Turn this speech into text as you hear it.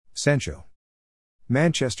Sancho.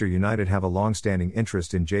 Manchester United have a long-standing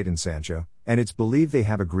interest in Jadon Sancho, and it's believed they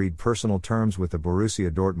have agreed personal terms with the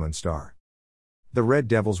Borussia Dortmund star. The Red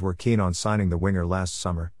Devils were keen on signing the winger last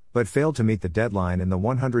summer, but failed to meet the deadline in the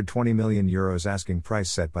 €120 million asking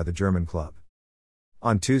price set by the German club.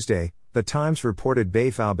 On Tuesday, The Times reported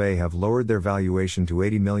BVB have lowered their valuation to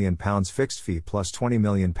 £80 million fixed fee plus £20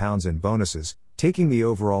 million in bonuses, taking the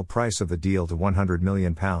overall price of the deal to £100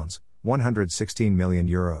 million, €116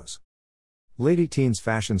 million. Lady Teens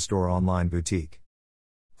fashion store online boutique.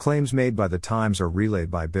 Claims made by The Times are relayed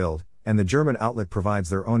by Bild, and the German outlet provides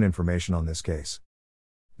their own information on this case.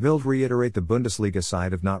 Bild reiterate the Bundesliga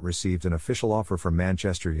side have not received an official offer from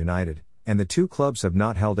Manchester United, and the two clubs have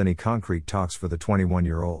not held any concrete talks for the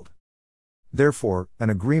 21-year-old. Therefore, an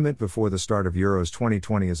agreement before the start of Euros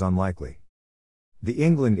 2020 is unlikely. The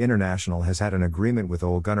England international has had an agreement with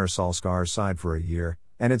Ole Gunnar Solskjaer's side for a year,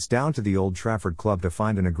 and it's down to the Old Trafford club to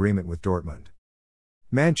find an agreement with Dortmund.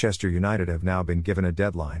 Manchester United have now been given a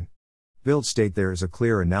deadline. Bild state there is a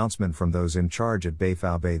clear announcement from those in charge at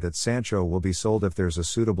BVB that Sancho will be sold if there's a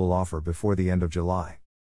suitable offer before the end of July.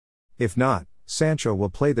 If not, Sancho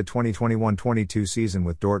will play the 2021-22 season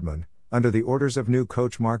with Dortmund, under the orders of new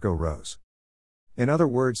coach Marco Rose. In other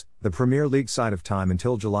words, the Premier League side have time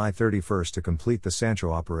until July 31 to complete the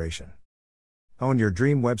Sancho operation. Own your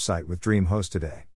dream website with DreamHost today.